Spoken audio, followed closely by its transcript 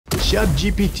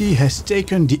ChatGPT has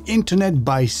taken the internet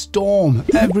by storm.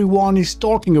 Everyone is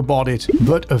talking about it.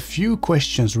 But a few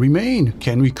questions remain.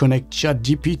 Can we connect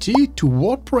ChatGPT to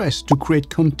WordPress to create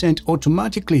content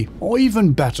automatically? Or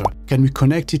even better, can we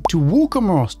connect it to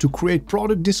Woocommerce to create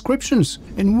product descriptions?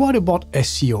 And what about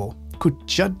SEO? Could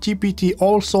ChatGPT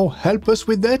also help us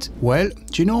with that? Well,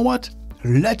 do you know what?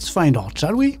 Let's find out,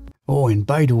 shall we? Oh, and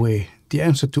by the way, the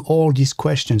answer to all these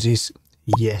questions is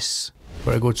yes.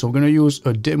 Very good. So we're going to use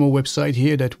a demo website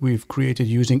here that we've created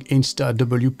using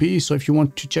InstaWP. So if you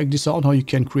want to check this out, how you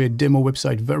can create demo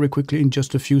website very quickly in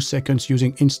just a few seconds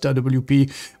using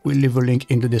InstaWP, we'll leave a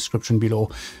link in the description below.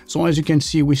 So as you can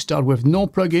see, we start with no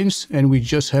plugins and we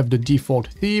just have the default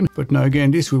theme. But now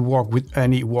again, this will work with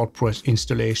any WordPress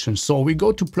installation. So we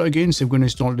go to plugins. We're going to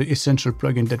install the essential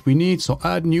plugin that we need. So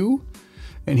add new.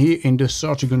 And here in the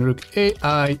search, you're going to look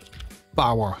AI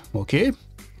Power. Okay.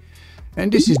 And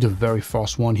this is the very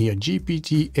first one here,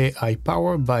 GPT AI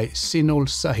Power by Sinol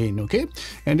Sahin, okay?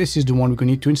 And this is the one we're going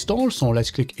to need to install. So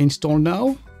let's click install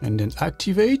now and then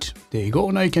activate. There you go.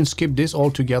 Now you can skip this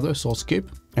altogether, so skip.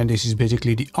 And this is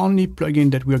basically the only plugin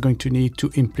that we are going to need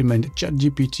to implement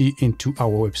ChatGPT into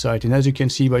our website. And as you can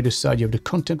see by the side, you have the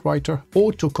content writer,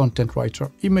 auto content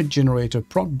writer, image generator,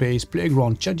 prompt base,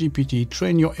 playground, ChatGPT,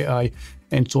 train your AI,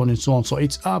 and so on and so on. So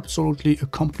it's absolutely a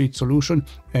complete solution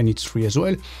and it's free as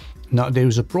well. Now there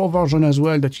is a pro version as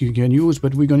well that you can use,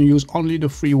 but we're going to use only the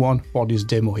free one for this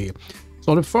demo here.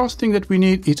 So the first thing that we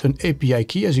need is an API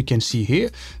key, as you can see here.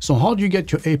 So how do you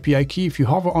get your API key? If you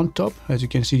hover on top, as you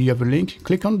can see, you have a link.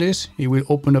 Click on this. It will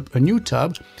open up a new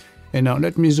tab. And now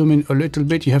let me zoom in a little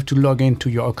bit. You have to log in to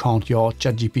your account, your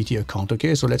ChatGPT account.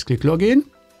 Okay, so let's click login.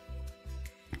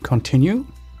 Continue.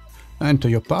 Enter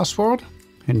your password.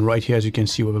 And right here, as you can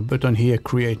see, we have a button here,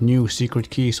 create new secret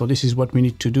key. So this is what we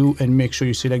need to do, and make sure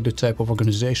you select the type of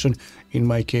organization. In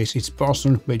my case, it's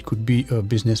personal, but it could be a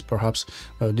business perhaps.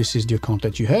 This is the account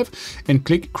that you have, and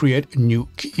click create new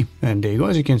key. And there you go.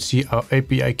 As you can see, our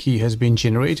API key has been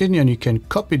generated, and you can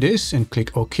copy this and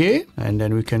click OK. And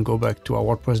then we can go back to our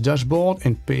WordPress dashboard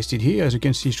and paste it here. As you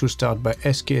can see, it should start by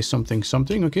SK something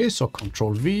something. Okay, so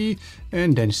Control V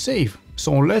and then save.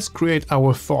 So let's create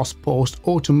our first post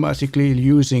automatically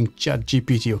using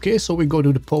ChatGPT. Okay, so we go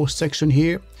to the post section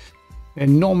here,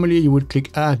 and normally you would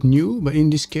click add new, but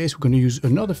in this case, we're going to use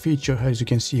another feature. As you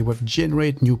can see, with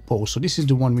generate new post. So this is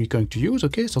the one we're going to use.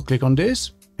 Okay, so click on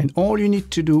this, and all you need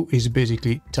to do is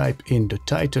basically type in the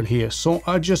title here. So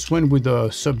I just went with the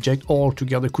subject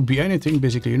altogether. Could be anything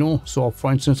basically, you know. So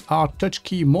for instance, are touch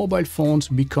key mobile phones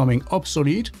becoming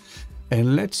obsolete?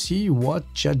 And let's see what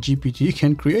ChatGPT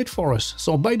can create for us.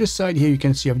 So by the side here, you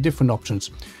can see you have different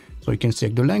options. So you can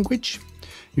select the language,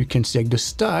 you can select the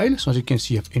style. So as you can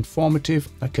see, you have informative,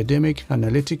 academic,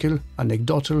 analytical,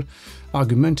 anecdotal,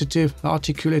 argumentative,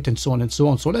 articulate, and so on and so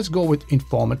on. So let's go with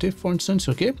informative, for instance,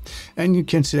 okay? And you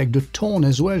can select the tone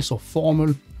as well. So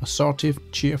formal, assertive,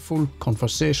 cheerful,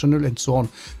 conversational, and so on.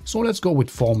 So let's go with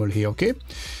formal here, okay?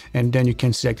 And then you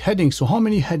can select headings. So how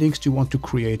many headings do you want to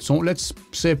create? So let's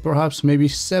say perhaps maybe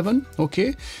 7,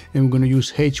 okay? And we're going to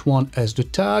use H1 as the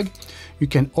tag. You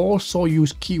can also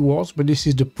use keywords, but this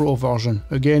is the pro version.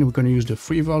 Again, we're going to use the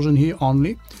free version here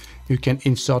only. You can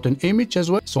insert an image as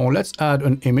well. So let's add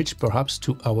an image perhaps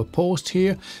to our post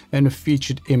here, and a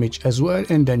featured image as well.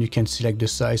 And then you can select the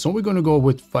size. So we're going to go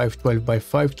with 512 by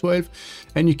 512,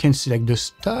 and you can select the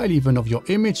style even of your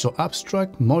image. So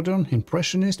abstract, modern,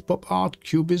 impressionist, pop art,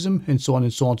 cubism, and so on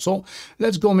and so on. So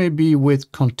let's go maybe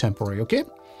with contemporary, okay?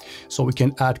 So we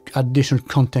can add additional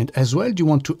content as well. Do you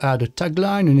want to add a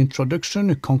tagline, an introduction,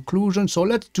 a conclusion? So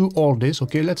let's do all this,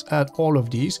 okay? Let's add all of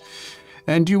these.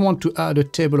 And do you want to add a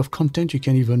table of content? You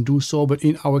can even do so, but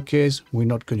in our case, we're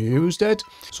not going to use that.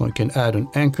 So you can add an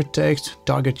anchor text,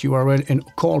 target URL, and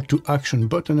call to action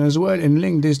button as well, and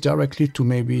link this directly to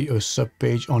maybe a sub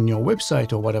page on your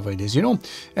website or whatever it is, you know.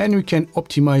 And we can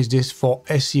optimize this for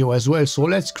SEO as well. So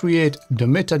let's create the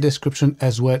meta description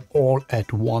as well all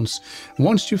at once.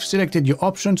 Once you've selected your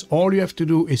options, all you have to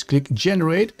do is click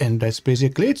generate, and that's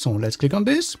basically it. So let's click on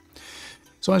this.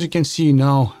 So as you can see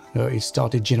now, it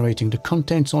started generating the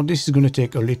content. So this is going to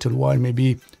take a little while,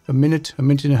 maybe a minute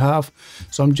and a half.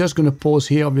 So I'm just going to pause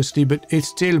here, obviously, but it's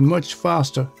still much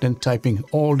faster than typing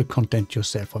all the content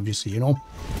yourself, obviously, you know.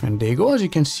 And there you go. As you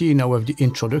can see, now we have the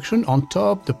introduction on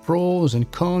top, the pros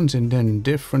and cons, and then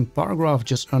different paragraph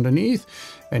just underneath.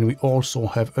 And we also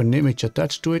have an image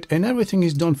attached to it, and everything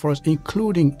is done for us,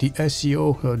 including the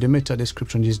SEO. The meta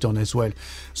description is done as well.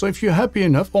 So if you're happy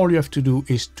enough, all you have to do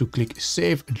is to click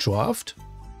Save Draft.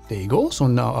 There you go. So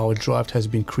now our draft has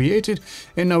been created,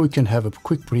 and now we can have a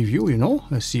quick preview, you know,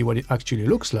 let's see what it actually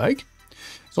looks like.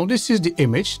 So this is the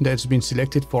image that's been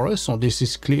selected for us. So this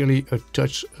is clearly a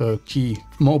touch key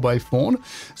mobile phone.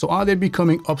 So are they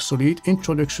becoming obsolete?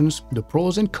 Introductions, the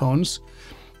pros and cons.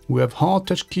 We have hard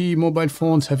touch key mobile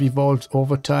phones have evolved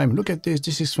over time. Look at this.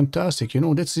 This is fantastic. You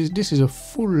know, this is a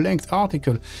full-length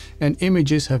article, and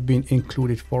images have been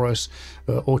included for us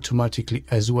automatically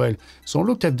as well. So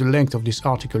look at the length of this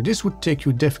article. This would take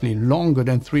you definitely longer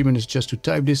than 3 minutes just to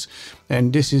type this,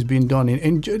 and this has been done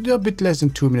in a bit less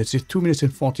than 2 minutes. It's 2 minutes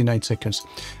and 49 seconds.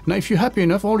 Now, if you're happy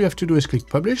enough, all you have to do is click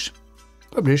publish,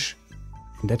 publish.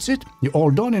 And that's it. You're all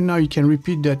done, and now you can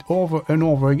repeat that over and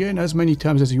over again as many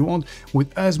times as you want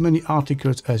with as many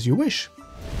articles as you wish.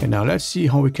 And now let's see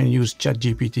how we can use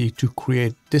ChatGPT to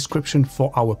create description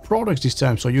for our products this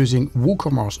time. So using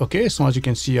Woocommerce. Okay, so as you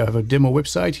can see, I have a demo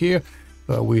website here.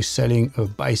 We're selling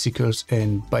bicycles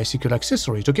and bicycle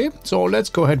accessories. Okay, so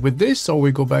let's go ahead with this. So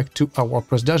we go back to our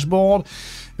WordPress dashboard,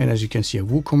 and as you can see,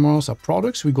 Woocommerce, our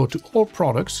products, we go to all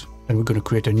products, and we're going to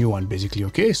create a new one basically.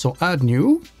 Okay, so add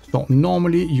new. So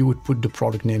normally you would put the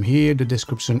product name here, the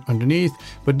description underneath,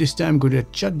 but this time go to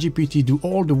ChatGPT, do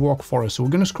all the work for us. So we're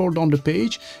going to scroll down the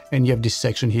page, and you have this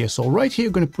section here. So right here,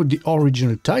 you're going to put the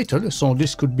original title. So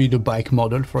this could be the bike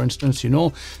model, for instance, you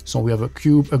know. So we have a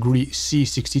Cube Agree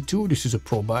C62. This is a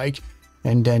pro bike.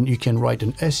 And then you can write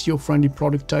an SEO-friendly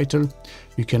product title.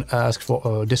 You can ask for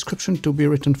a description to be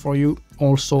written for you,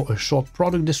 also a short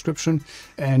product description,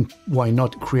 and why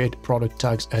not create product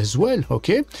tags as well,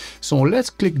 okay? So let's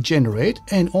click generate,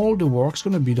 and all the work's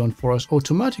gonna be done for us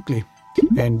automatically.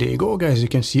 And there you go, guys. You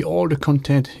can see all the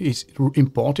content is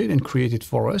imported and created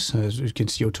for us, as you can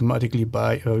see automatically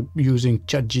by using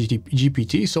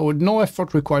ChatGPT. So no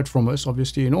effort required from us,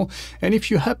 obviously, you know. And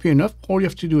if you're happy enough, all you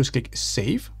have to do is click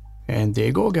save. And there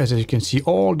you go, guys. As you can see,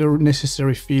 all the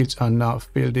necessary fields are now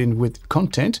filled in with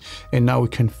content. And now we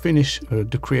can finish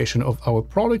the creation of our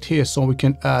product here. So we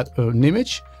can add an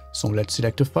image. So let's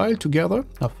select a file together.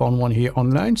 I found one here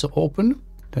online. So open,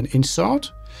 then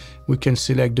insert. We can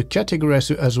select the category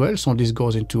as well. So this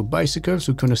goes into bicycles.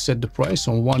 We're going to set the price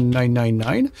on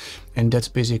 1999. And that's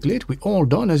basically it. We're all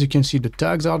done. As you can see, the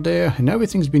tags are there and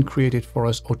everything's been created for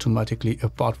us automatically,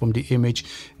 apart from the image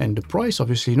and the price,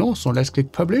 obviously, no. So let's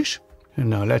click publish. And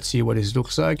now let's see what it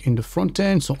looks like in the front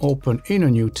end. So open in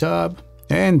a new tab.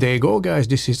 And there you go, guys.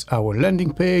 This is our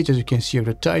landing page. As you can see,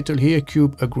 the title here,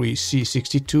 Cube Agree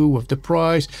C62 with the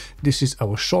price. This is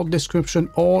our short description,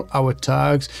 all our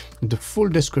tags, the full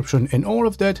description, and all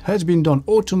of that has been done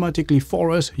automatically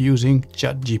for us using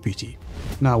ChatGPT.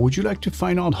 Now, would you like to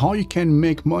find out how you can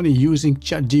make money using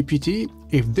ChatGPT?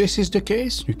 If this is the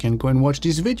case, you can go and watch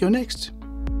this video next.